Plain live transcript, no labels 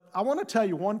I want to tell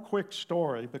you one quick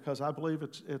story because I believe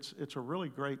it's a really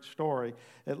great story.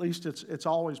 At least it's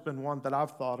always been one that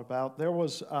I've thought about. There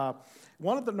was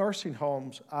one of the nursing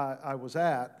homes I was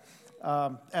at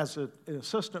as an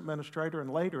assistant administrator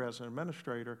and later as an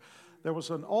administrator. There was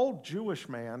an old Jewish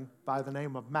man by the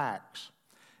name of Max.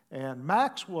 And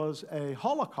Max was a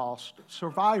Holocaust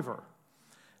survivor.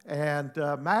 And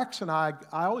Max and I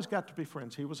always got to be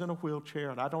friends. He was in a wheelchair,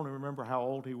 and I don't even remember how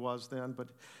old he was then, but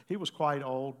he was quite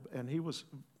old, and he was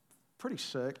pretty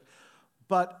sick.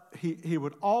 But he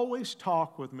would always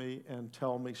talk with me and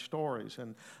tell me stories.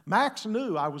 And Max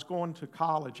knew I was going to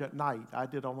college at night. I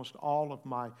did almost all of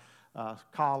my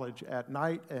college at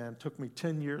night, and took me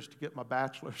 10 years to get my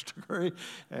bachelor's degree.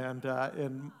 And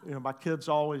my kids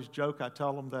always joke. I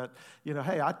tell them that,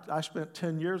 hey, I spent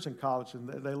 10 years in college, and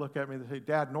they look at me and they say,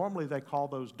 Dad, normally they call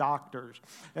those doctors.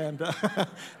 And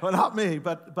well, not me,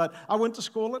 but I went to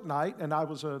school at night, and I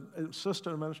was an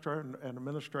assistant administrator and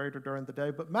administrator during the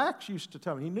day. But Max used to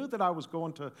tell me, he knew that I was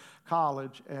going to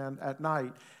college and at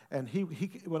night, and he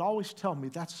would always tell me,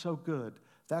 that's so good.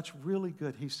 That's really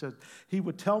good. He said, he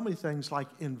would tell me things like,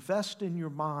 invest in your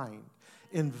mind,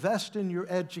 invest in your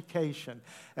education.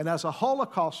 And as a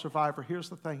Holocaust survivor, here's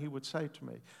the thing he would say to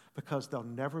me, because they'll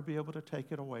never be able to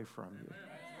take it away from you.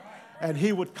 And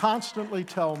he would constantly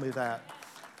tell me that.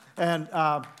 And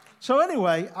so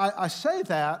anyway, I say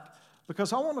that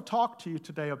because I want to talk to you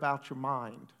today about your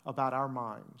mind, about our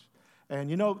minds. And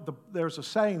there's a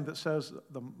saying that says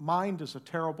the mind is a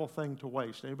terrible thing to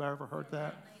waste. Anybody ever heard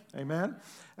that? Amen?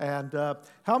 And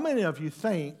how many of you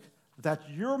think that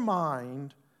your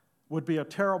mind would be a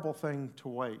terrible thing to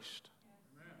waste?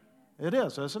 It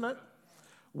is, isn't it?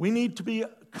 We need to be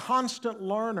constant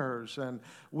learners, and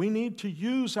we need to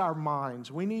use our minds.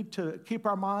 We need to keep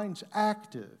our minds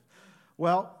active.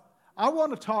 Well, I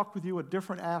want to talk with you a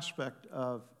different aspect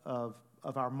of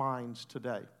our minds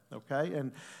today, okay?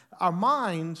 And our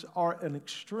minds are an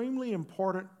extremely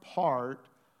important part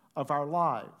of our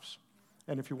lives.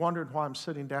 And if you're wondering why I'm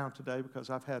sitting down today, because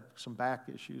I've had some back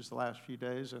issues the last few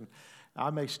days, and I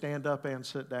may stand up and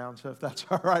sit down, so if that's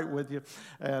all right with you.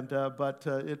 And but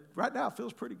right now it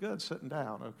feels pretty good sitting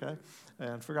down, okay?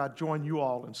 And figure I'd join you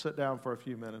all and sit down for a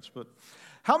few minutes. But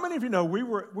how many of you know we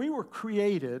were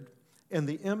created in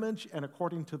the image and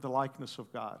according to the likeness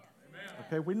of God? Amen.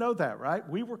 Okay, we know that, right?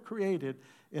 We were created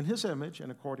in His image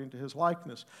and according to His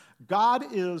likeness. God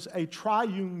is a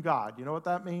triune God. You know what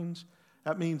that means?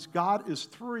 That means God is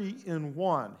three in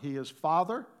one. He is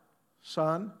Father,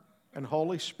 Son, and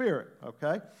Holy Spirit,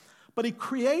 okay? But He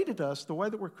created us, the way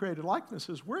that we're created likeness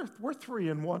is we're three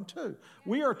in one too.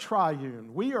 We are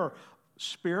triune. We are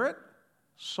spirit,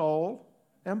 soul,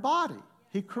 and body.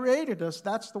 He created us.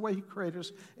 That's the way He created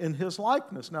us in His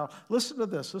likeness. Now, listen to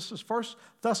this. This is 1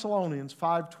 Thessalonians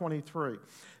 5:23.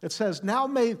 It says, now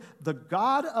may the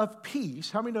God of peace,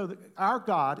 how many know that our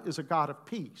God is a God of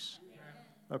peace?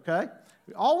 Okay?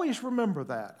 Always remember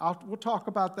that. We'll talk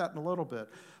about that in a little bit.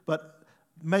 But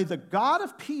may the God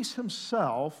of peace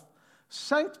Himself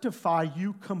sanctify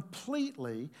you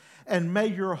completely, and may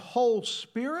your whole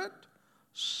spirit,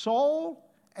 soul,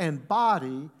 and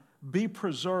body be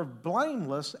preserved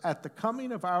blameless at the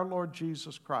coming of our Lord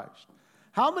Jesus Christ.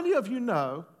 How many of you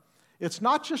know it's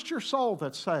not just your soul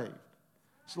that's saved?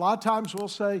 So a lot of times we'll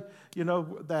say,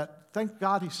 that thank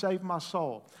God He saved my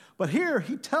soul. But here,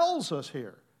 He tells us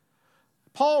here,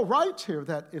 Paul writes here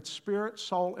that it's spirit,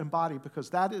 soul, and body, because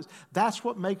that's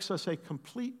what makes us a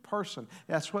complete person.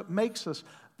 That's what makes us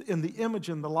in the image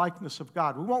and the likeness of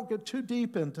God. We won't get too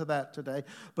deep into that today,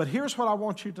 but here's what I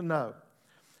want you to know.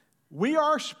 We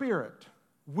are spirit.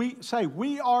 We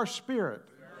are spirit.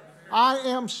 I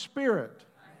am spirit.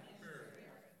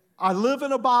 I live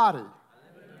in a body.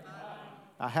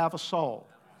 I have a soul.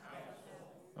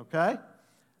 Okay?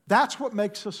 That's what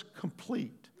makes us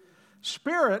complete.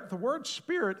 Spirit, the word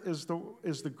spirit is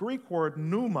the Greek word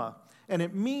pneuma, and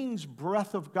it means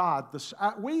breath of God.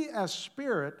 We as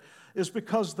spirit is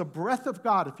because the breath of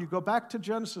God, if you go back to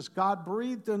Genesis, God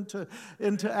breathed into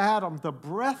Adam the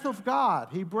breath of God.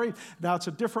 He breathed. Now, it's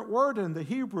a different word in the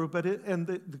Hebrew, but in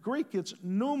the Greek, it's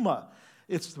pneuma.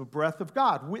 It's the breath of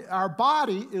God. Our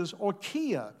body is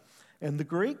oikia in the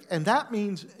Greek, and that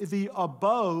means the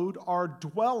abode or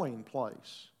dwelling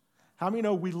place. How many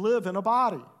know we live in a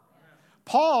body?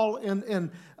 Paul, in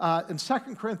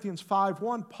 2 Corinthians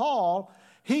 5:1, Paul,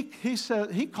 he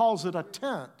said, he calls it a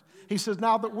tent. He says,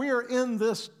 now that we are in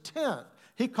this tent,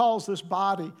 he calls this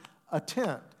body a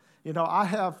tent. I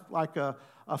have like a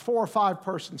a 4 or 5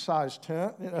 person size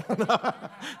tent. You know?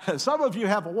 Some of you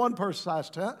have a 1 person size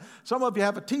tent. Some of you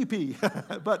have a teepee.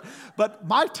 but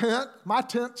my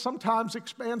tent sometimes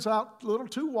expands out a little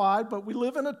too wide, but we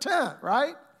live in a tent,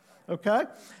 right? Okay?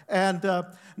 And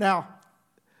now,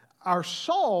 our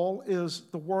soul is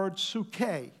the word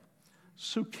psyche.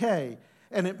 Psyche.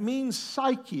 And it means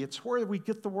psyche. It's where we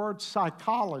get the word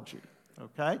psychology.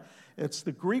 Okay? It's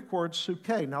the Greek word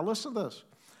psyche. Now listen to this.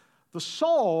 The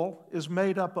soul is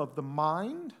made up of the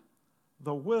mind,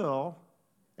 the will,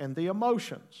 and the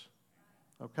emotions.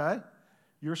 Okay?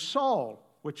 Your soul,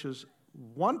 which is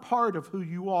one part of who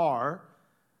you are,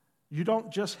 you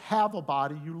don't just have a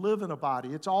body, you live in a body.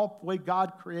 It's all the way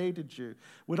God created you.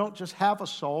 We don't just have a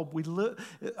soul.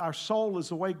 Our soul is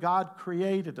the way God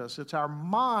created us. It's our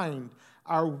mind,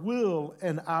 our will,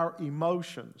 and our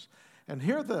emotions. And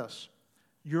hear this.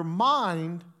 Your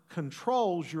mind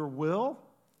controls your will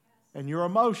and your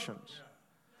emotions.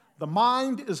 The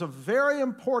mind is a very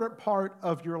important part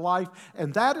of your life,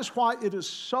 and that is why it is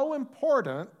so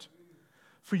important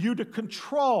for you to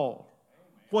control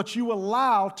what you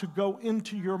allow to go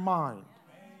into your mind.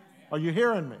 Are you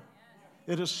hearing me?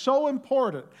 It is so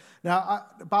important. Now,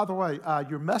 by the way,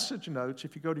 your message notes,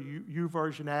 if you go to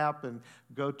YouVersion app and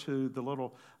go to the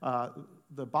little,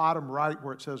 the bottom right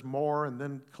where it says more and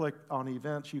then click on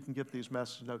events, you can get these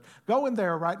message notes. Go in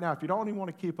there right now. If you don't even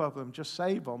want to keep up with them, just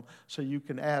save them so you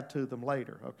can add to them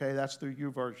later. Okay, that's through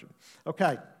YouVersion.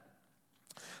 Okay,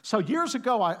 so years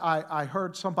ago I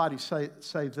heard somebody say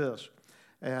this,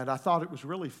 and I thought it was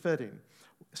really fitting.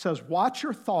 It says, watch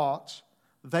your thoughts,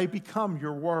 they become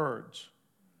your words.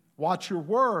 Watch your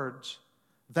words,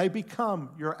 they become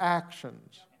your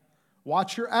actions.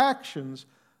 Watch your actions,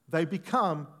 they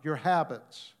become your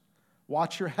habits.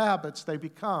 Watch your habits, they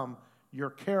become your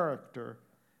character.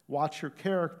 Watch your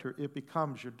character, it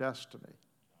becomes your destiny.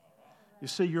 You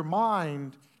see, your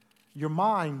mind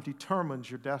determines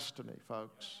your destiny,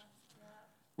 folks.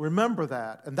 Remember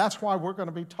that, and that's why we're going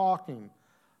to be talking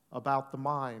about the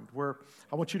mind.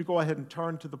 I want you to go ahead and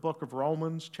turn to the book of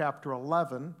Romans, chapter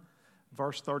 11,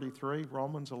 verse 33,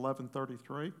 Romans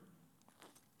 11:33.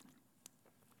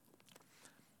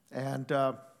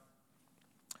 And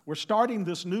we're starting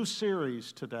this new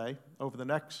series today. Over the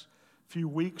next few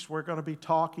weeks, we're going to be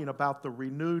talking about the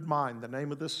renewed mind. The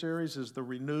name of this series is The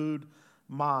Renewed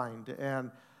Mind.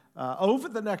 And over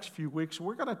the next few weeks,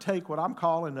 we're going to take what I'm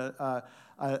calling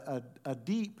a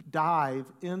deep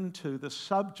dive into the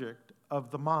subject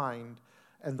of the mind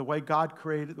and the way God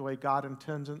created, the way God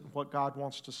intends it, what God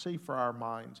wants to see for our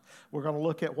minds. We're going to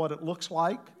look at what it looks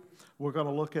like. We're going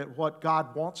to look at what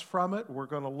God wants from it. We're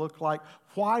going to look like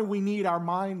why we need our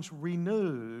minds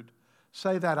renewed.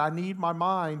 Say that, I need my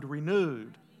mind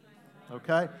renewed.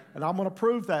 Okay? And I'm going to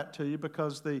prove that to you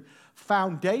because the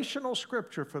foundational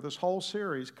scripture for this whole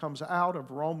series comes out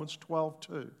of Romans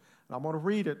 12:2. And I'm going to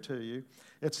read it to you.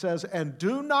 It says, and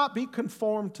do not be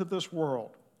conformed to this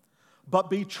world, but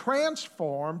be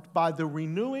transformed by the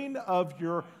renewing of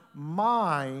your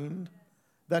mind,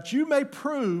 that you may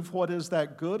prove what is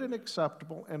that good and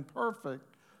acceptable and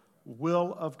perfect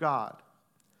will of God.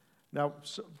 Now,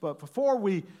 but before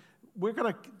we're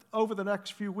going to, over the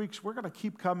next few weeks, we're going to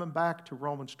keep coming back to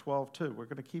Romans 12:2. We're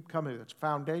going to keep coming. It's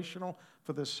foundational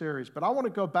for this series. But I want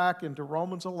to go back into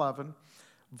Romans 11,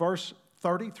 verse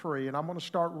 33, and I'm going to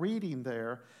start reading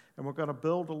there, and we're going to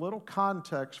build a little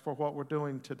context for what we're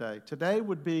doing today. Today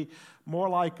would be more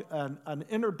like an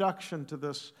introduction to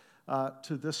this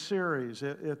series.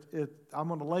 I'm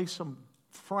going to lay some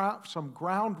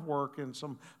groundwork and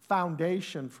some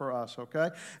foundation for us,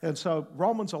 okay? And so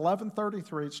Romans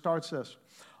 11:33, it starts this.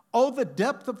 Oh, the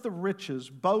depth of the riches,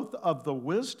 both of the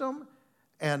wisdom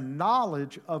and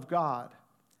knowledge of God.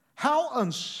 How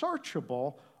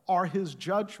unsearchable are his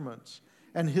judgments,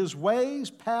 and his ways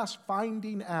past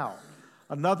finding out.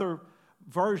 Another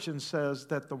version says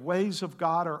that the ways of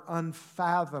God are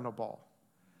unfathomable.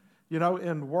 You know,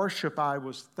 in worship, I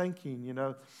was thinking,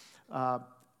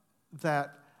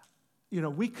 that,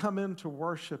 we come into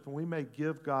worship and we may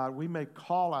give God, we may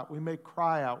call out, we may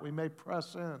cry out, we may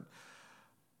press in.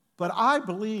 But I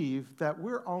believe that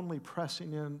we're only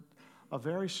pressing in a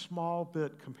very small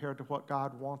bit compared to what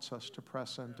God wants us to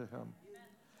press into him.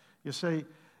 You see,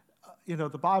 the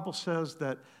Bible says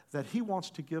that he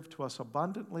wants to give to us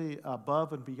abundantly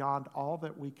above and beyond all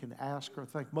that we can ask or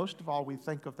think. Most of all, we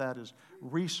think of that as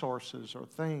resources or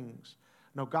things.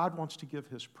 No, God wants to give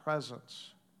his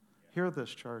presence. Hear this,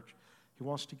 church. He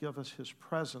wants to give us his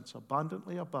presence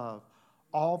abundantly above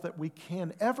all that we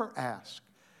can ever ask.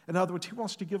 In other words, he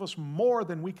wants to give us more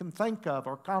than we can think of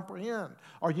or comprehend.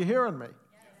 Are you hearing me?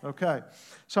 Okay.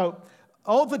 So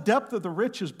Oh, the depth of the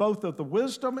riches, both of the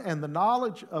wisdom and the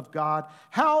knowledge of God.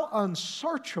 How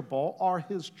unsearchable are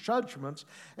his judgments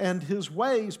and his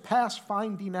ways past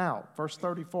finding out. Verse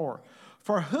 34.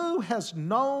 For who has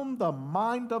known the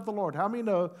mind of the Lord? How many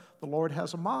know the Lord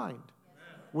has a mind?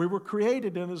 We were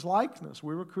created in his likeness.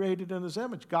 We were created in his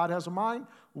image. God has a mind.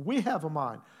 We have a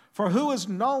mind. For who has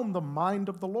known the mind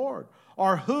of the Lord?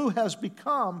 Or who has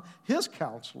become his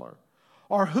counselor?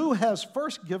 Or who has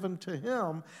first given to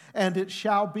him, and it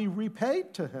shall be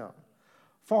repaid to him?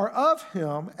 For of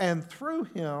him, and through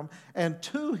him, and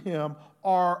to him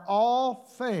are all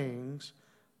things,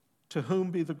 to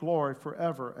whom be the glory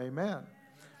forever. Amen.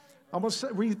 I'm going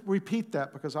to repeat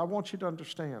that because I want you to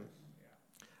understand.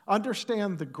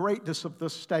 Understand the greatness of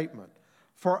this statement.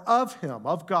 For of him,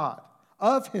 of God,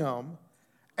 of him,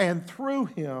 and through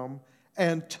him,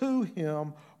 and to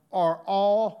him are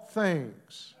all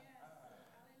things.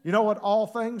 You know what all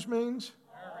things means?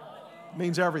 It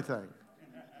means everything.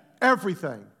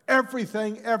 Everything.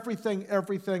 Everything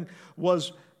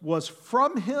was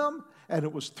from him, and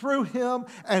it was through him,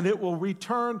 and it will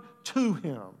return to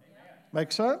him.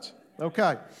 Make sense?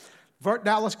 Okay.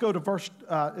 Now let's go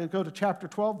to chapter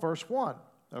 12, verse 1.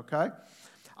 Okay?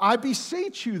 I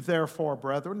beseech you, therefore,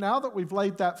 brethren, now that we've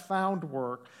laid that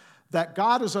foundwork, that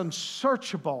God is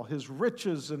unsearchable. His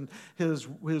riches and his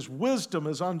wisdom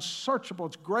is unsearchable.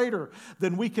 It's greater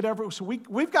than we could ever. So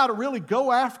we've got to really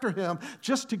go after him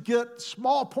just to get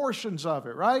small portions of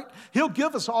it, right? He'll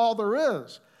give us all there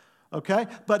is. Okay?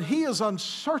 But he is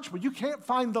unsearchable. You can't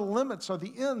find the limits or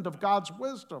the end of God's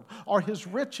wisdom or his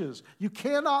riches. You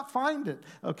cannot find it.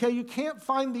 Okay? You can't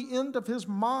find the end of his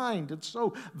mind. It's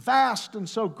so vast and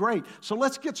so great. So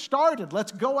let's get started.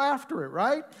 Let's go after it,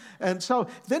 right? And so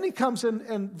then he comes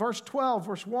in verse 12,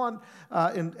 verse 1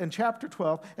 in chapter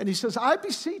 12, and he says, I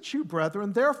beseech you,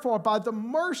 brethren, therefore, by the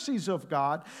mercies of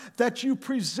God, that you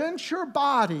present your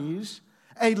bodies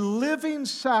a living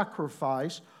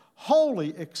sacrifice,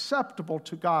 holy, acceptable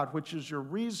to God, which is your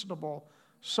reasonable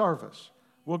service.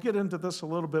 We'll get into this a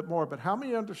little bit more, but how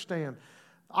many understand?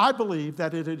 I believe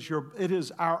that it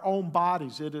is our own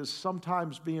bodies. It is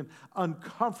sometimes being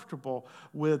uncomfortable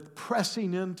with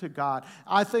pressing into God.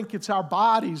 I think it's our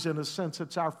bodies, in a sense,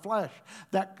 it's our flesh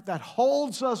that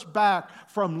holds us back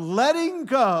from letting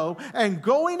go and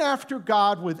going after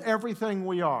God with everything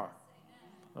we are.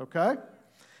 Okay?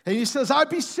 And he says, I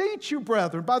beseech you,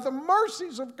 brethren, by the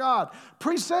mercies of God,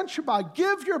 present your body,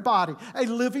 give your body a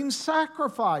living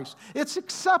sacrifice. It's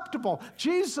acceptable.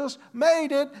 Jesus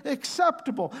made it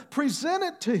acceptable. Present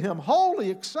it to him,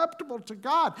 holy, acceptable to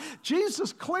God.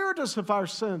 Jesus cleared us of our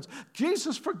sins.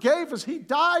 Jesus forgave us. He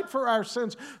died for our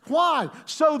sins. Why?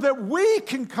 So that we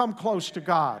can come close to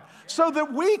God, so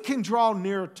that we can draw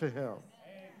near to him.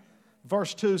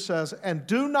 Verse 2 says, and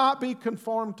do not be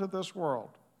conformed to this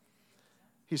world.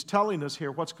 He's telling us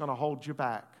here what's going to hold you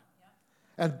back.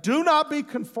 And do not be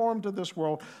conformed to this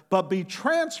world, but be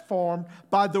transformed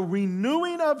by the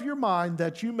renewing of your mind,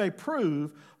 that you may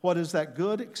prove what is that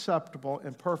good, acceptable,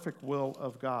 and perfect will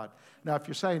of God. Now, if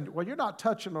you're saying, well, you're not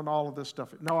touching on all of this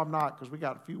stuff. No, I'm not, because we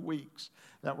got a few weeks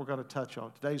that we're going to touch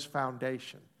on. Today's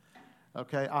foundation.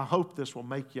 Okay, I hope this will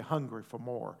make you hungry for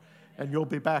more. And you'll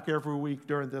be back every week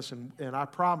during this, and I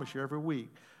promise you, every week,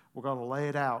 we're going to lay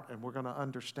it out, and we're going to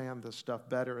understand this stuff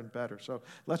better and better. So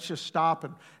let's just stop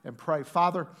and pray.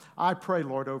 Father, I pray,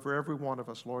 Lord, over every one of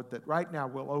us, Lord, that right now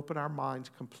we'll open our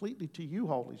minds completely to you,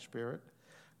 Holy Spirit,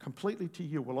 completely to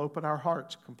you. We'll open our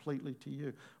hearts completely to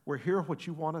you. We'll hear what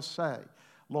you want to say.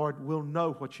 Lord, we'll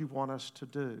know what you want us to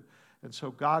do. And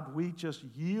so, God, we just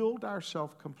yield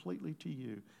ourselves completely to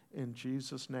you. In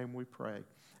Jesus' name we pray.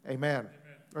 Amen.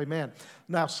 Amen.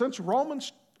 Now, since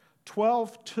Romans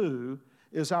 12:2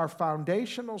 is our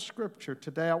foundational scripture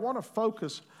today, I want to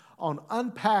focus on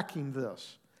unpacking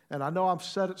this. And I know I've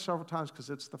said it several times because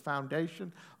it's the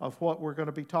foundation of what we're going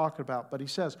to be talking about. But he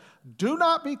says, do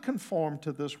not be conformed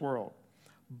to this world,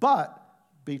 but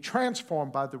be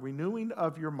transformed by the renewing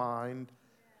of your mind,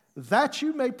 that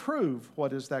you may prove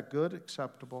what is that good,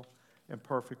 acceptable, and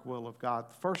perfect will of God.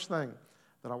 The first thing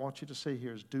that I want you to see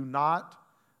here is do not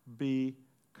be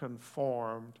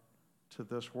conformed to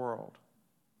this world.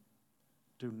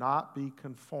 Do not be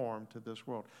conformed to this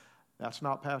world. That's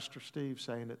not Pastor Steve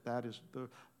saying it. That is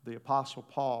the Apostle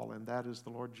Paul, and that is the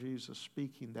Lord Jesus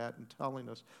speaking that and telling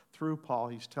us through Paul.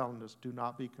 He's telling us, do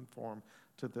not be conformed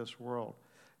to this world.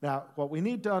 Now, what we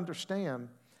need to understand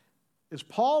is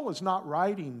Paul is not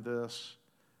writing this,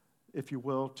 if you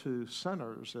will, to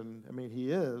sinners. And I mean,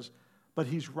 he is, but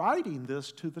he's writing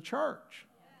this to the church.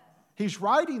 He's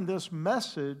writing this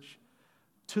message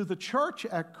to the church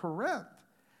at Corinth.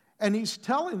 And he's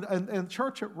telling, and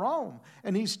church at Rome,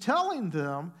 and he's telling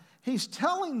them,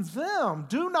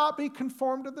 do not be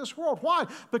conformed to this world. Why?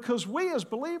 Because we as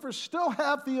believers still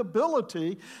have the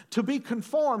ability to be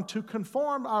conformed, to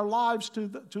conform our lives to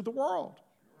the world.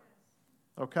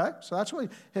 Okay? So that's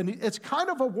what, and it's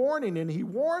kind of a warning, and he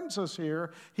warns us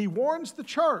here. He warns the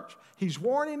church. He's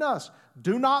warning us,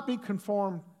 do not be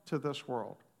conformed to this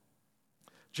world.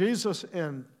 Jesus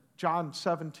in John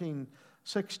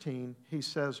 17:16, he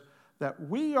says that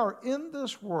we are in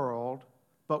this world,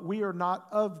 but we are not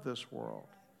of this world.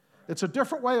 It's a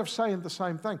different way of saying the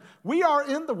same thing. We are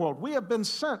in the world. We have been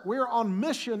sent. We are on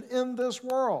mission in this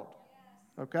world.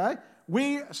 Okay?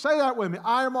 Say that with me.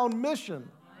 I am on mission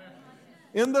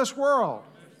in this world.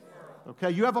 Okay?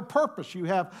 You have a purpose. You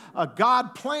have a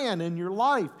God plan in your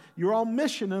life. You're on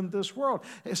mission in this world.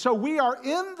 So we are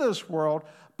in this world,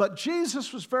 but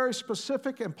Jesus was very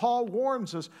specific, and Paul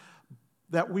warns us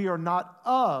that we are not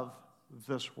of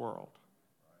this world.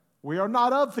 We are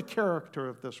not of the character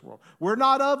of this world. We're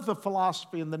not of the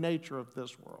philosophy and the nature of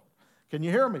this world. Can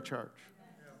you hear me, church?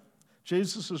 Yeah.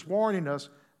 Jesus is warning us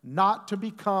not to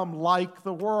become like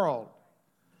the world.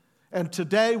 And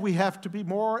today we have to be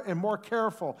more and more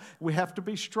careful. We have to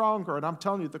be stronger. And I'm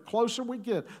telling you, the closer we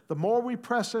get, the more we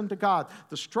press into God,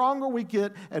 the stronger we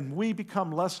get, and we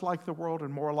become less like the world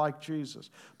and more like Jesus.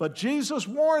 But Jesus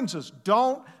warns us,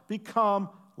 don't become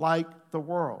like the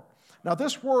world. Now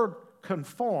this word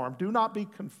conform, do not be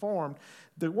conformed.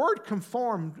 The word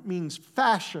conformed means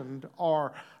fashioned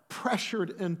or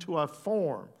pressured into a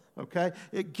form, okay?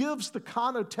 It gives the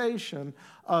connotation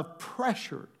of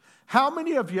pressured. How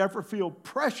many of you ever feel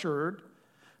pressured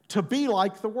to be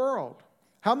like the world?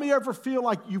 How many ever feel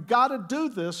like you've got to do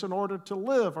this in order to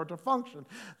live or to function?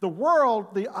 The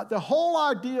world, the whole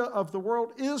idea of the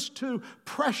world is to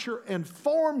pressure and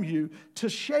form you, to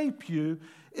shape you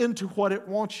into what it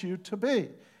wants you to be.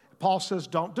 Paul says,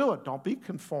 don't do it. Don't be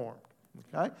conformed.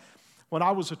 Okay? When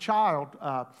I was a child,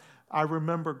 I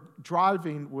remember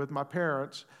driving with my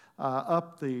parents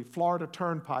up the Florida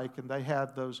Turnpike, and they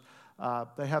had those. I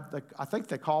think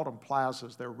they called them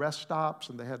plazas. They're rest stops,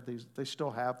 and they had these. They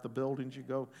still have the buildings. You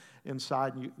go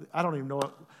inside, and I don't even know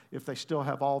if they still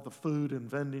have all the food and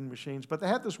vending machines, but they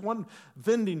had this one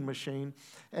vending machine,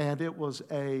 and it was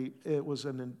an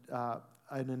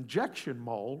injection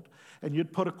mold, and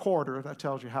you'd put a quarter, that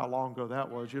tells you how long ago that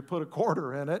was, you'd put a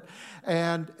quarter in it,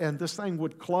 and this thing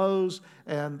would close,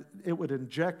 and it would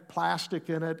inject plastic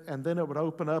in it, and then it would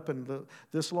open up, and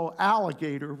this little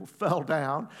alligator fell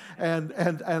down, and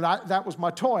that was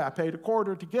my toy. I paid a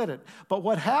quarter to get it. But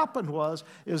what happened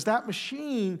is that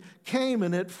machine came,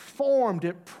 and it formed,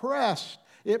 it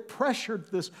pressured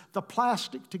the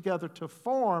plastic together to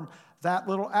form that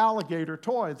little alligator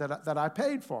toy that I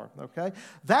paid for, okay?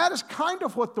 That is kind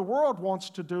of what the world wants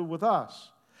to do with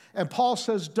us. And Paul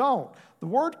says, don't. The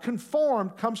word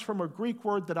conformed comes from a Greek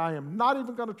word that I am not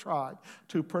even going to try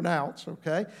to pronounce,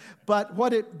 okay? But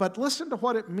listen to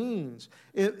what it means.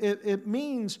 It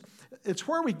means, it's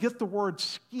where we get the word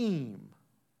scheme.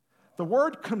 The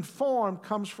word conform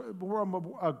comes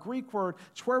from a Greek word.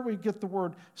 It's where we get the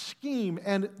word scheme,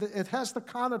 and it has the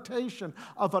connotation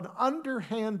of an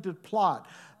underhanded plot.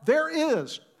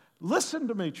 Listen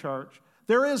to me, church,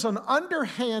 there is an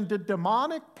underhanded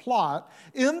demonic plot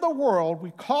in the world.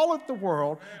 We call it the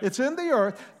world. It's in the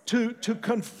earth to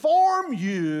conform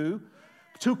you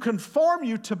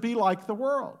to be like the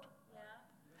world.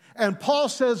 And Paul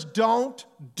says, don't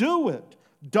do it.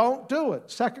 Don't do it.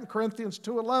 2 Corinthians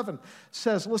 2:11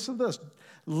 says, listen to this,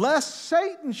 lest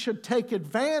Satan should take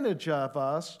advantage of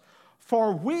us,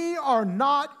 for we are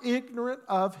not ignorant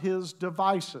of his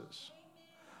devices.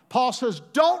 Paul says,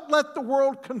 don't let the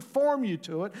world conform you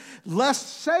to it,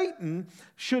 lest Satan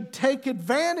should take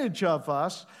advantage of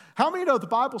us. How many know the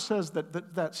Bible says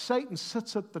that Satan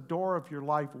sits at the door of your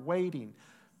life waiting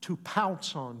to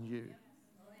pounce on you?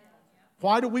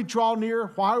 Why do we draw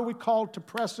near? Why are we called to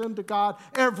press into God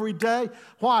every day?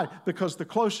 Why? Because the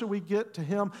closer we get to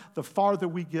him, the farther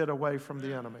we get away from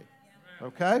the enemy.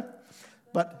 Okay?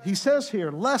 But he says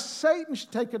here, lest Satan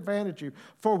should take advantage of you,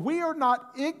 for we are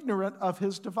not ignorant of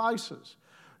his devices.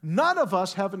 None of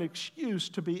us have an excuse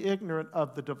to be ignorant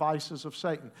of the devices of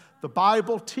Satan. The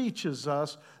Bible teaches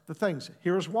us the things.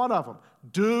 Here's one of them.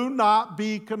 Do not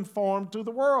be conformed to the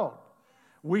world.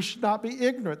 We should not be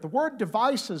ignorant. The word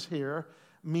devices here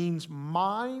means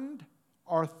mind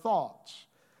or thoughts.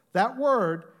 That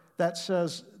word that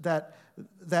says that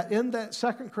in that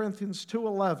 2 Corinthians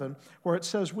 2:11, where it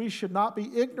says we should not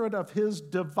be ignorant of his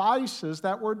devices.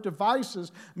 That word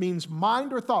devices means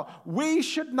mind or thought. We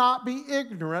should not be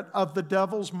ignorant of the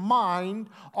devil's mind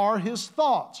or his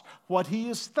thoughts, what he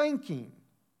is thinking.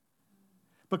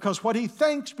 Because what he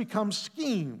thinks becomes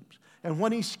schemes. And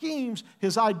when he schemes,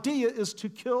 his idea is to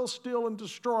kill, steal, and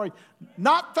destroy.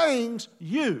 Not things,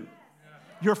 you.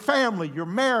 Your family, your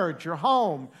marriage, your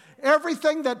home,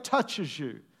 everything that touches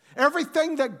you.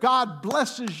 Everything that God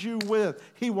blesses you with,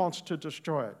 he wants to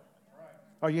destroy it.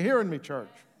 Are you hearing me, church?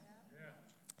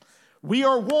 We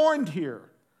are warned here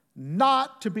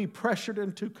not to be pressured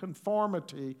into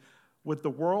conformity with the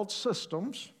world's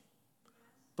systems,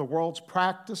 the world's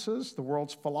practices, the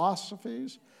world's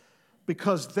philosophies,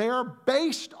 because they're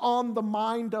based on the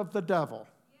mind of the devil.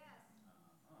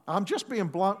 I'm just being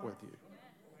blunt with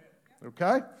you.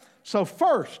 Okay? So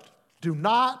first, do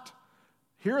not,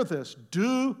 hear this,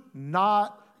 do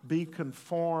not be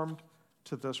conformed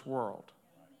to this world.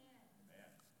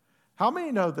 How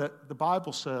many know that the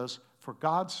Bible says, for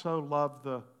God so loved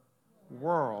the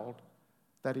world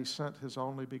that he sent his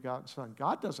only begotten Son?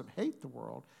 God doesn't hate the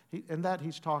world. In that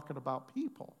he's talking about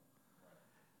people.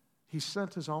 He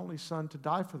sent his only Son to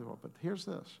die for the world. But here's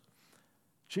this.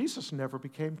 Jesus never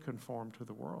became conformed to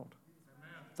the world.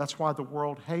 That's why the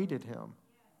world hated him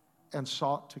and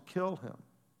sought to kill him.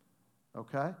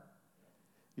 Okay?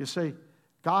 You see,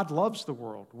 God loves the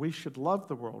world. We should love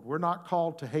the world. We're not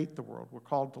called to hate the world. We're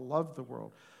called to love the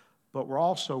world. But we're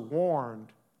also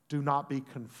warned, do not be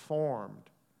conformed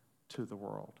to the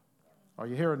world. Are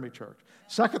you hearing me, church?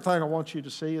 Second thing I want you to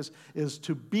see is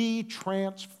to be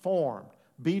transformed.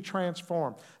 Be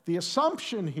transformed. The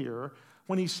assumption here,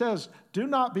 when he says, do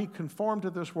not be conformed to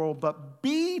this world, but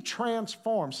be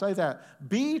transformed. Say that.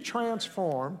 Be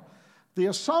transformed. The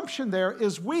assumption there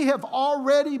is we have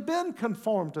already been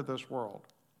conformed to this world.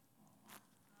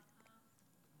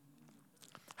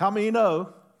 How many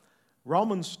know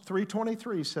Romans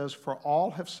 3:23 says, for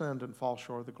all have sinned and fall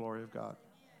short of the glory of God.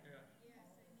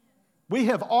 We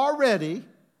have already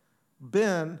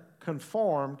been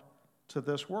conformed to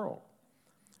this world.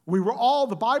 We were all,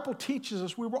 the Bible teaches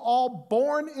us, we were all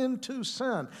born into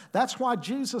sin. That's why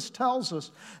Jesus tells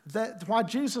us, why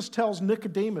Jesus tells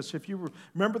Nicodemus, if you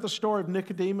remember the story of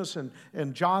Nicodemus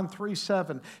in John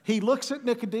 3:7, he looks at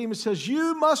Nicodemus and says,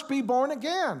 you must be born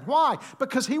again. Why?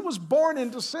 Because he was born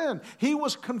into sin. He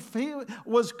was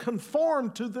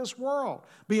conformed to this world.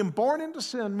 Being born into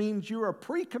sin means you are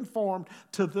pre-conformed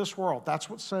to this world. That's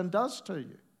what sin does to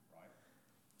you.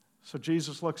 So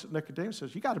Jesus looks at Nicodemus and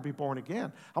says, you got to be born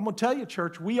again. I'm going to tell you,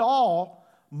 church, we all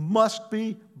must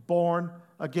be born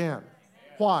again.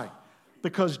 Why?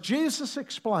 Because Jesus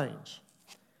explains.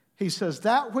 He says,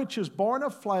 that which is born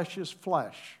of flesh is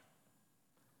flesh.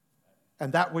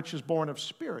 And that which is born of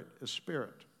spirit is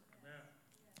spirit.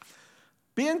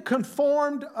 Being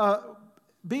conformed,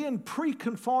 being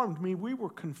pre-conformed means we were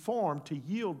conformed to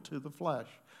yield to the flesh.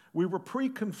 We were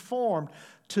pre-conformed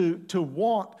to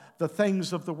want the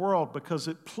things of the world because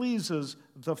it pleases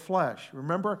the flesh.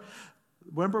 Remember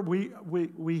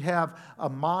we have a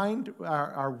mind,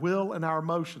 our will, and our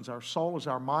emotions. Our soul is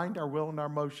our mind, our will, and our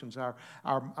emotions.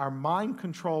 Our mind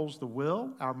controls the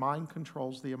will. Our mind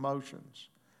controls the emotions.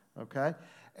 Okay?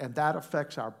 And that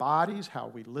affects our bodies, how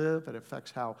we live. It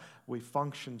affects how we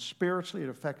function spiritually. It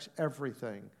affects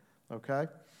everything. Okay?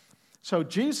 So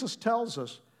Jesus tells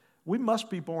us we must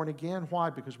be born again.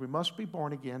 Why? Because we must be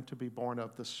born again to be born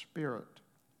of the Spirit.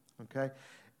 Okay?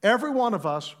 Every one of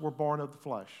us were born of the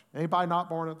flesh. Anybody not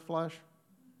born of the flesh?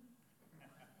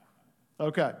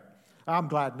 Okay. I'm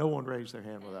glad no one raised their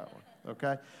hand with that one.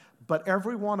 Okay? But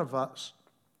every one of us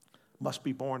must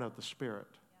be born of the Spirit.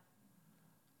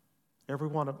 Every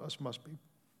one of us must be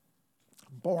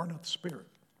born of the Spirit.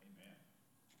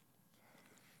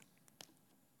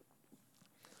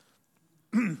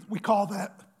 We call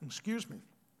that,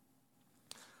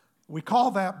 we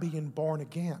call that being born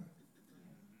again.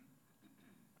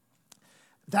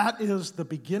 That is the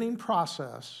beginning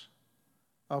process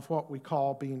of what we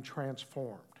call being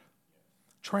transformed.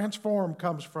 Transform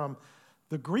comes from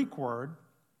the Greek word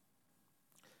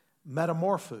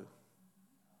metamorpho.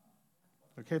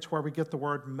 Okay, it's where we get the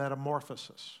word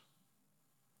metamorphosis.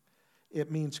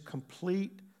 It means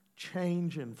complete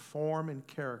change in form and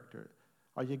character.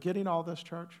 Are you getting all this,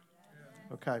 church?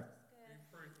 Okay.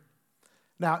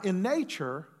 Now, in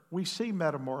nature, we see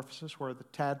metamorphosis where the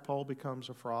tadpole becomes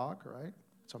a frog, right?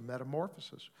 It's a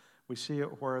metamorphosis. We see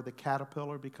it where the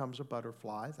caterpillar becomes a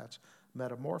butterfly. That's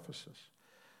metamorphosis.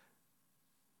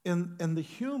 In the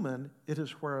human, it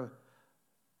is where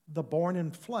the born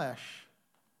in flesh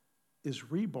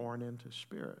is reborn into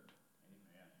spirit.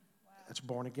 It's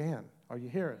born again. Are you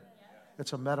hearing?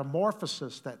 It's a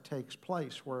metamorphosis that takes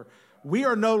place where we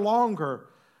are no longer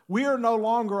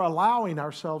allowing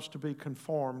ourselves to be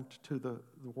conformed to the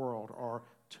world or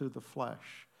to the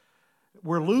flesh.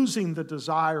 We're losing the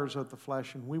desires of the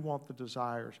flesh, and we want the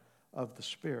desires of the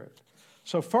Spirit.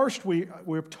 So first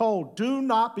we're told, do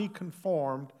not be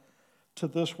conformed to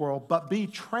this world, but be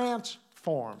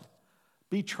transformed.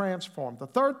 Be transformed. The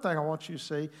third thing I want you to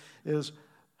see is,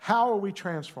 how are we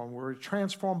transformed? We're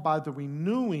transformed by the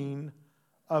renewing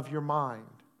of your mind.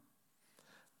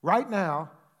 Right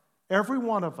now, every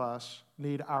one of us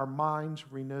need our minds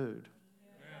renewed.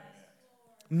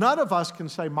 None of us can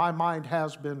say, my mind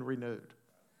has been renewed.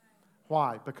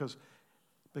 Why? Because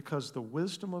the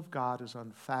wisdom of God is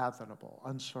unfathomable,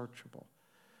 unsearchable.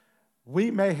 We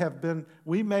may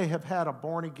have had a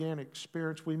born-again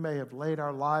experience. We may have laid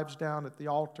our lives down at the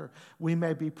altar. We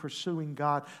may be pursuing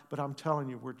God, but I'm telling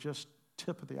you, we're just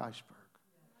tip of the iceberg.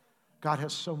 God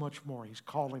has so much more. He's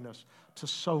calling us to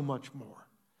so much more.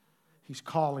 He's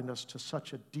calling us to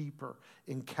such a deeper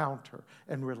encounter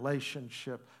and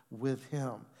relationship with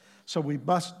Him. So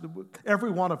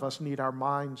every one of us need our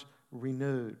minds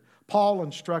renewed. Paul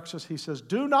instructs us, he says,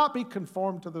 do not be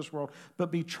conformed to this world, but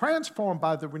be transformed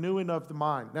by the renewing of the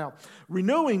mind. Now,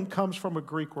 renewing comes from a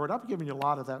Greek word. I'm giving you a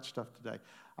lot of that stuff today.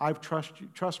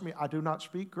 Trust me, I do not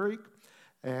speak Greek,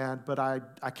 but I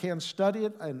can study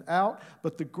it and out.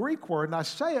 But the Greek word, and I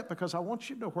say it because I want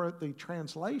you to know where the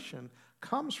translation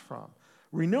comes from.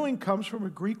 Renewing comes from a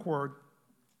Greek word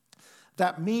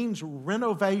that means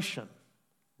renovation.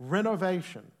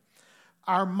 Renovation.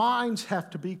 Our minds have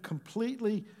to be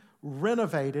completely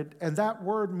renovated, and that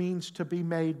word means to be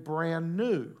made brand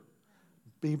new.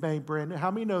 Be made brand new. How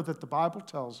many know that the Bible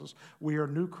tells us we are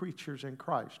new creatures in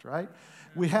Christ, right?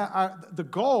 The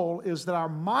goal is that our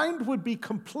mind would be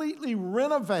completely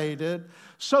renovated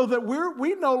so that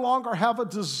we no longer have a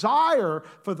desire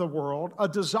for the world, a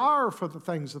desire for the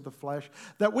things of the flesh,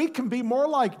 that we can be more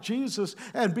like Jesus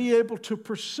and be able to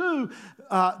pursue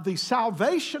the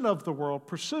salvation of the world,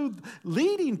 pursue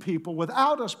leading people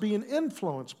without us being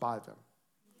influenced by them.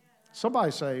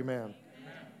 Somebody say amen.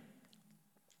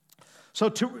 So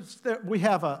we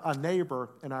have a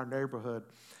neighbor in our neighborhood,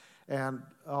 and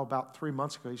about 3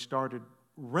 months ago, he started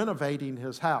renovating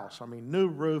his house. I mean, new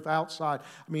roof outside.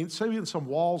 I mean, even some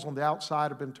walls on the outside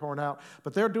have been torn out,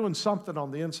 but they're doing something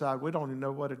on the inside. We don't even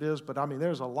know what it is, but I mean,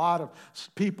 there's a lot of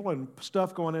people and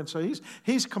stuff going in. So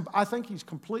I think he's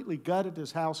completely gutted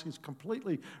his house. He's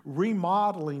completely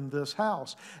remodeling this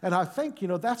house. And I think,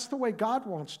 that's the way God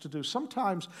wants to do.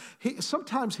 Sometimes we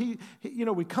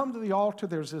come to the altar,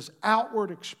 there's this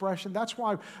outward expression. That's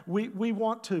why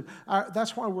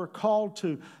that's why we're called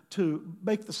to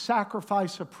make the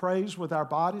sacrifice of praise with our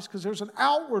bodies, because there's an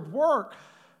outward work.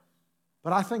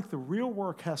 But I think the real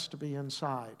work has to be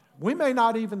inside. We may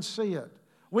not even see it.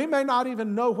 We may not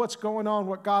even know what's going on,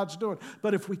 what God's doing.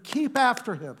 But if we keep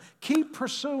after Him, keep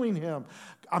pursuing Him,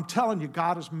 I'm telling you,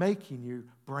 God is making you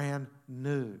brand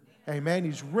new. Amen.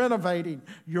 He's renovating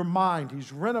your mind.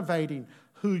 He's renovating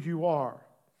who you are.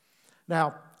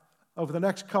 Now, over the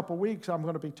next couple weeks, I'm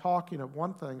going to be talking at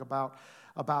one thing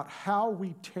about how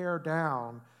we tear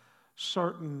down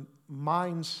certain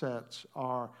mindsets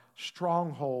or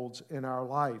strongholds in our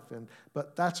life.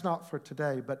 But that's not for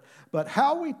today. But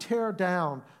how we tear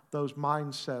down those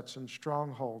mindsets and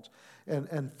strongholds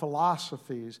and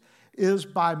philosophies is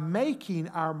by making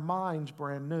our minds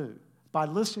brand new, by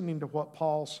listening to what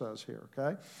Paul says here,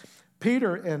 okay?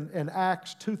 Peter in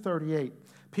Acts 2:38,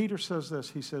 Peter says this.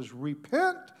 He says,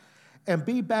 repent and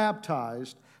be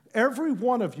baptized, every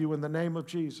one of you, in the name of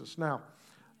Jesus. Now,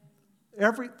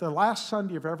 the last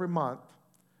Sunday of every month,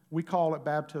 we call it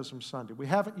Baptism Sunday. We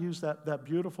haven't used that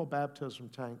beautiful baptism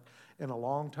tank in a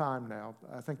long time now,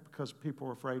 I think because people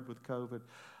were afraid with COVID.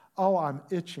 Oh, I'm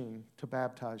itching to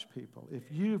baptize people. If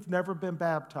you've never been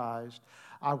baptized,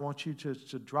 I want you to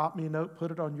drop me a note,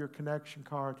 put it on your connection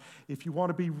card. If you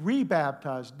want to be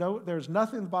re-baptized, no, there's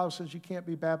nothing in the Bible says you can't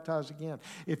be baptized again.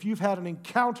 If you've had an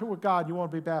encounter with God, you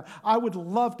want to be baptized, I would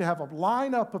love to have a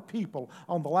lineup of people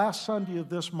on the last Sunday of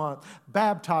this month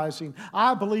baptizing.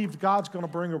 I believe God's going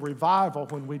to bring a revival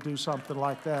when we do something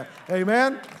like that.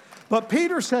 Amen? But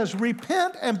Peter says,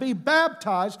 repent and be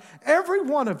baptized, every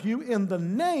one of you, in the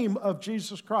name of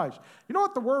Jesus Christ. You know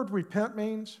what the word repent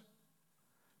means?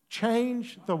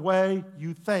 Change the way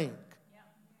you think.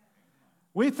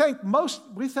 We think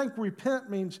repent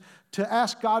means to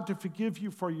ask God to forgive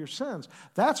you for your sins.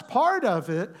 That's part of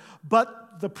it,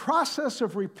 but the process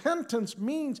of repentance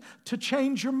means to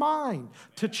change your mind,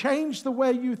 to change the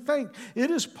way you think.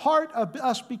 It is part of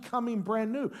us becoming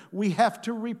brand new. We have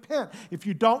to repent. If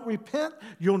you don't repent,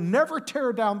 you'll never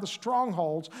tear down the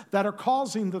strongholds that are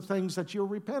causing the things that you're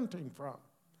repenting from.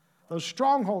 Those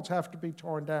strongholds have to be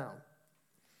torn down.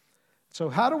 So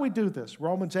how do we do this?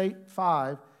 Romans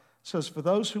 8:5 says, for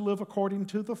those who live according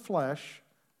to the flesh,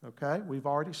 okay, we've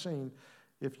already seen,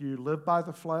 if you live by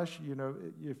the flesh, you know,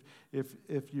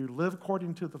 if you live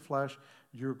according to the flesh,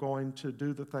 you're going to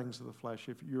do the things of the flesh.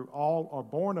 If you all are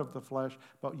born of the flesh,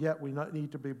 but yet we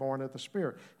need to be born of the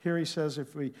Spirit. Here he says,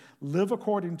 if we live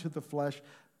according to the flesh,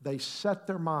 they set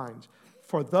their minds.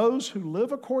 For those who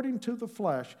live according to the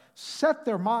flesh, set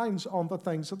their minds on the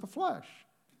things of the flesh.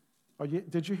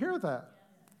 Did you hear that?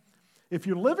 If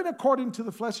you're living according to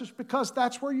the flesh, it's because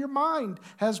that's where your mind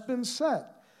has been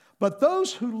set. But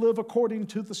those who live according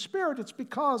to the Spirit, it's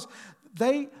because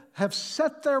they have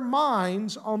set their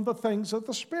minds on the things of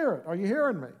the Spirit. Are you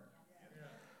hearing me?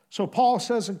 So Paul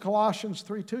says in Colossians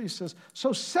 3:2, he says,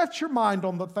 so set your mind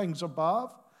on the things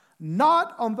above,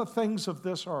 not on the things of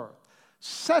this earth.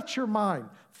 Set your mind.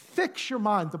 Fix your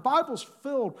mind. The Bible's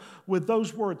filled with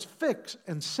those words, fix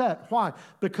and set. Why?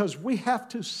 Because we have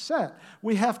to set.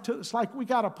 It's like we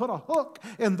got to put a hook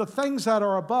in the things that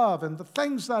are above and the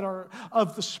things that are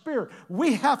of the Spirit.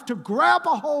 We have to grab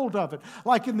a hold of it.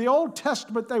 Like in the Old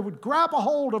Testament, they would grab a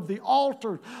hold of the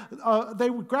altar. They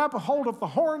would grab a hold of the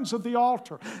horns of the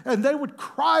altar, and they would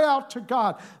cry out to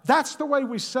God. That's the way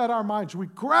we set our minds. We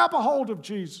grab a hold of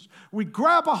Jesus. We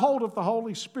grab a hold of the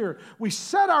Holy Spirit. We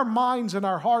set our minds and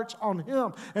our hearts on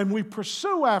Him, and we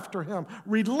pursue after Him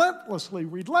relentlessly,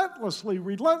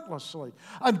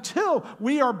 until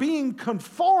we are being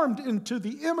conformed into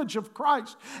the image of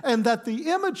Christ, and that the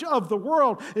image of the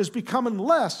world is becoming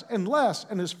less and less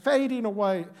and is fading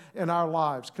away in our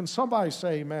lives. Can somebody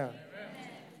say amen? Amen.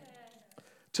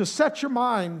 To set your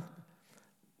mind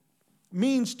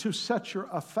means to set your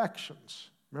affections.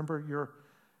 Remember,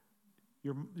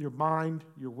 your mind,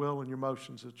 your will, and your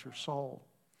emotions, it's your soul.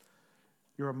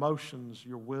 Your emotions,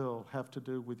 your will have to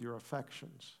do with your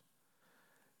affections.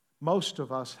 Most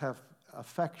of us have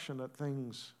affectionate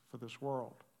things for this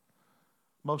world.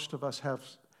 Most of us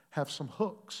have some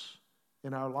hooks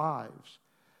in our lives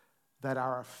that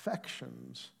our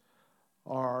affections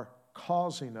are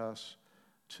causing us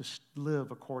to live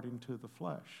according to the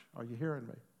flesh. Are you hearing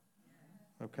me?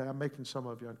 Okay, I'm making some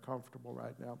of you uncomfortable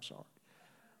right now. I'm sorry.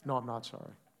 No, I'm not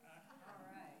sorry.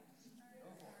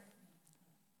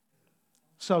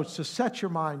 So to set your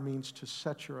mind means to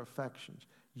set your affections.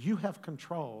 You have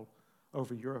control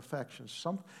over your affections.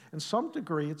 In some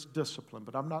degree, it's discipline,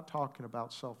 but I'm not talking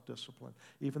about self-discipline.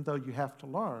 Even though you have to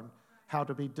learn how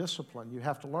to be disciplined, you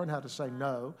have to learn how to say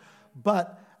no.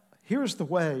 But here's the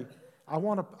way. I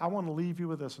want to leave you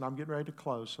with this, and I'm getting ready to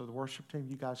close. So the worship team,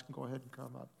 you guys can go ahead and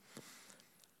come up.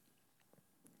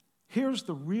 Here's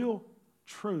the real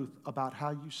truth about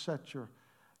how you set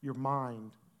your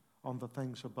mind on the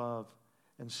things above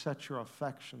and set your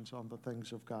affections on the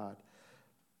things of God.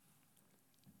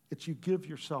 It's you give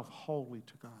yourself wholly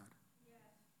to God.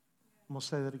 I'm going to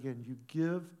say that again. You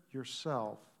give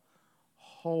yourself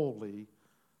wholly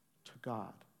to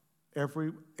God.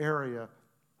 Every area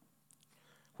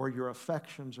where your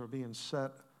affections are being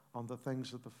set on the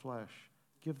things of the flesh,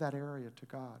 give that area to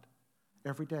God.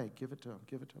 Every day, give it to Him,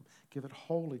 give it to Him. Give it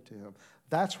wholly to Him.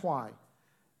 That's why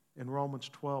in Romans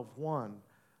 12:1,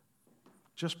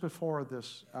 just before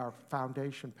this, our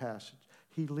foundation passage,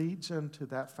 he leads into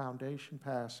that foundation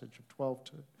passage of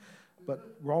 12:2.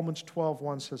 But Romans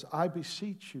 12:1 says, I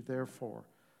beseech you, therefore,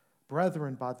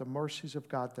 brethren, by the mercies of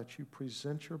God, that you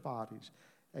present your bodies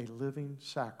a living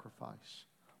sacrifice,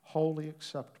 wholly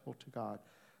acceptable to God,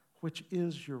 which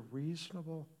is your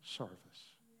reasonable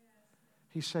service.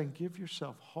 He's saying, give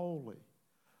yourself wholly,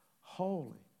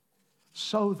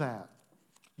 so that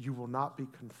you will not be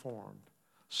conformed,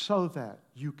 so that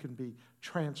you can be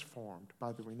transformed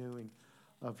by the renewing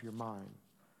of your mind.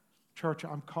 Church,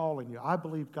 I'm calling you. I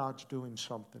believe God's doing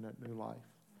something at New Life.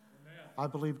 Amen. I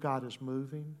believe God is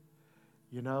moving.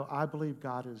 You know, I believe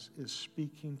God is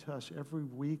speaking to us every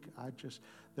week.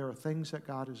 There are things that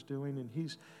God is doing, and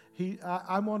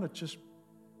I want to just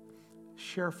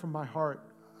share from my heart.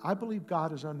 I believe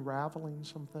God is unraveling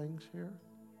some things here.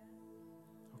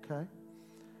 Okay?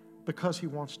 Because He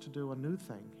wants to do a new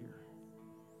thing here.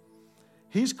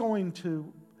 He's going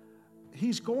to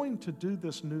do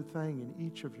this new thing in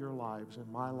each of your lives,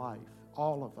 in my life,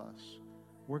 all of us.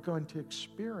 We're going to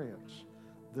experience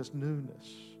this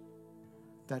newness.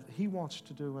 that He wants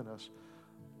to do in us.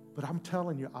 But I'm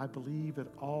telling you, I believe it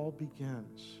all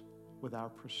begins with our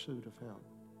pursuit of Him,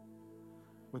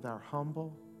 with our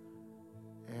humble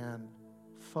and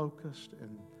focused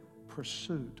and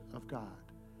pursuit of God.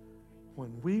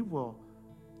 When we will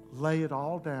lay it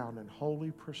all down and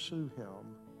wholly pursue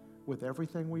Him with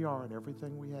everything we are and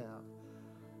everything we have,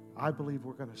 I believe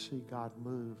we're going to see God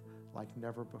move like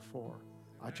never before.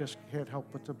 I just can't help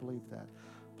but to believe that.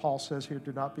 Paul says here,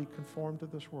 do not be conformed to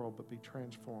this world, but be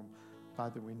transformed by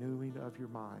the renewing of your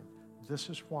mind. This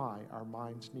is why our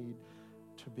minds need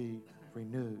to be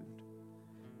renewed.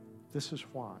 This is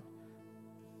why.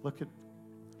 Look at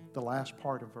the last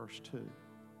part of verse 2.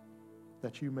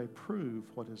 That you may prove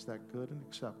what is that good and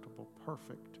acceptable,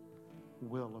 perfect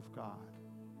will of God.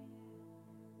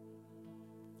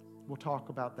 We'll talk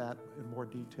about that in more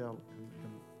detail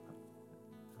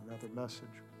in another message.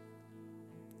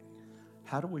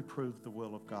 How do we prove the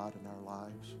will of God in our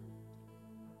lives?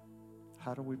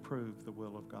 How do we prove the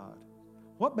will of God?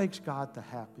 What makes God the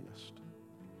happiest?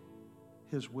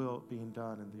 His will being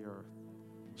done in the earth.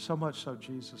 So much so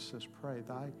Jesus says, pray,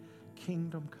 thy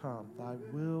kingdom come, thy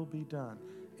will be done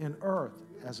in earth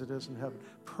as it is in heaven.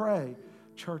 Pray,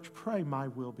 church, pray, my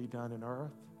will be done in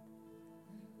earth.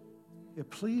 It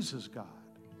pleases God.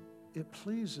 It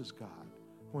pleases God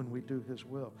when we do His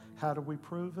will. How do we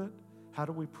prove it? How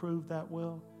do we prove that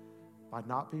will? By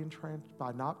not being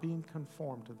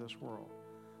conformed to this world,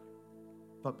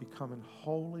 but becoming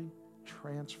wholly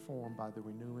transformed by the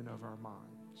renewing of our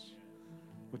minds.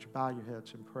 Would you bow your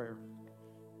heads in prayer?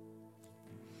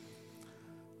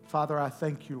 Father, I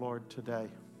thank you, Lord, today.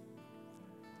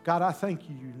 God, I thank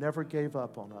you, you never gave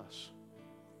up on us.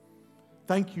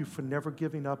 Thank you for never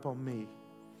giving up on me.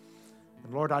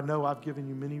 And Lord, I know I've given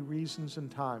you many reasons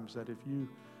and times that if you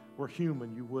were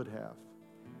human, you would have.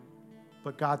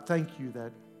 But God, thank you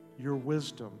that your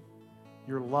wisdom,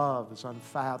 your love is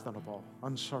unfathomable,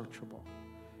 unsearchable,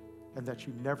 and that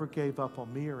you never gave up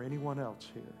on me or anyone else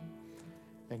here.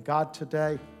 And God,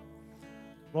 today,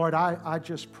 Lord, I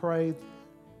just pray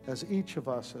as each of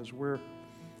us, as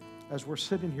we're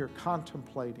sitting here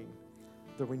contemplating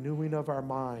the renewing of our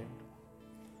mind,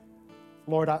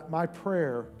 Lord, my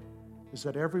prayer is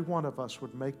that every one of us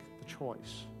would make the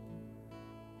choice.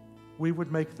 We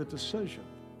would make the decision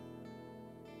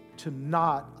to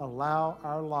not allow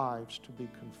our lives to be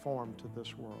conformed to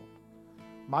this world.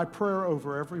 My prayer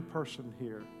over every person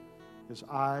here is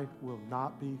I will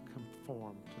not be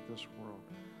conformed to this world.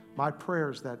 My prayer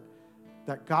is that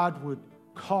God would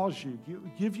cause you,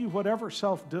 give you whatever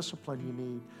self-discipline you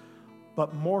need,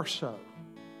 but more so,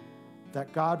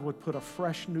 that God would put a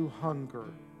fresh new hunger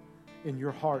in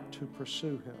your heart to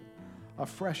pursue Him, a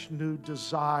fresh new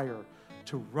desire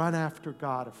to run after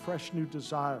God, a fresh new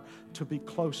desire to be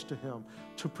close to Him,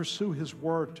 to pursue His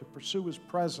Word, to pursue His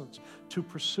presence, to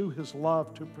pursue His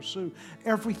love, to pursue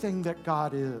everything that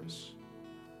God is,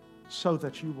 so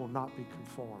that you will not be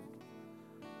conformed.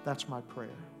 That's my prayer.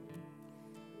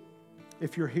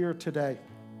 If you're here today,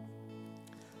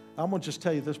 I'm going to just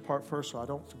tell you this part first so I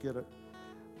don't forget it.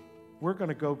 We're going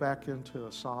to go back into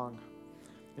a song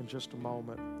in just a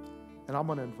moment, and I'm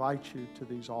going to invite you to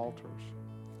these altars.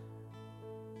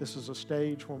 This is a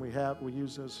stage when we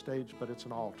use this stage, but it's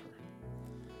an altar.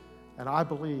 And I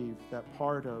believe that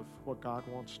part of what God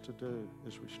wants to do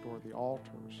is restore the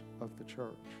altars of the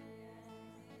church.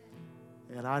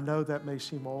 And I know that may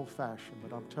seem old-fashioned,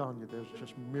 but I'm telling you, there's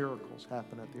just miracles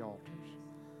happen at the altars.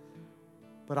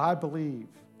 But I believe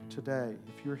today,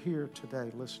 if you're here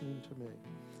today listening to me,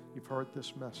 you've heard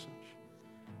this message,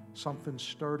 something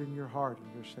stirred in your heart, and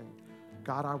you're saying,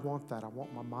 God, I want that. I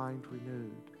want my mind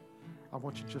renewed. I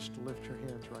want you just to lift your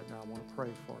hands right now. I want to pray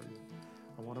for you.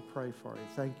 I want to pray for you.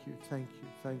 Thank you, thank you,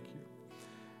 thank you.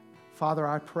 Father,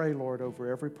 I pray, Lord,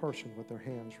 over every person with their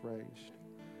hands raised.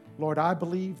 Lord, I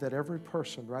believe that every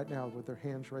person right now with their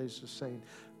hands raised is saying,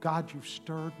 God, you've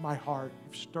stirred my heart.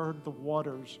 You've stirred the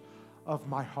waters of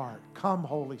my heart. Come,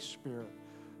 Holy Spirit.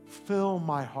 Fill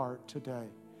my heart today.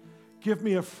 Give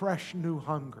me a fresh new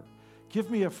hunger. Give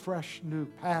me a fresh new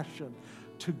passion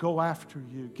to go after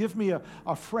you. Give me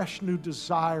a fresh new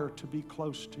desire to be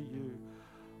close to you.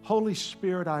 Holy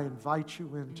Spirit, I invite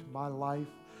you into my life.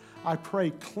 I pray,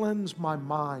 cleanse my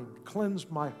mind, cleanse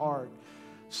my heart.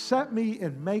 Set me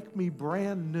and make me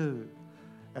brand new.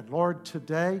 And Lord,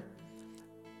 today,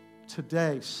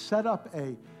 set up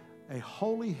a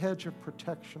holy hedge of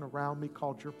protection around me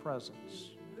called your presence.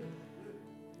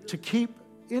 To keep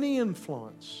any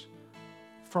influence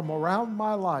from around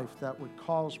my life that would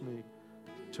cause me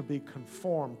to be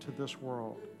conformed to this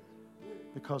world.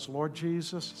 Because Lord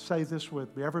Jesus, say this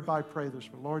with me. Everybody pray this.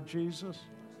 Lord Jesus,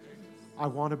 I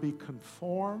want to be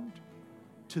conformed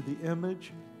to the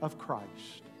image of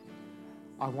Christ.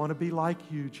 I want to be like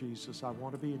you, Jesus. I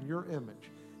want to be in your image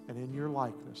and in your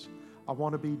likeness. I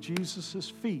want to be Jesus'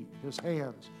 feet, his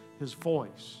hands, his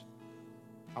voice.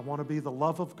 I want to be the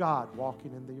love of God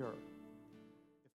walking in the earth.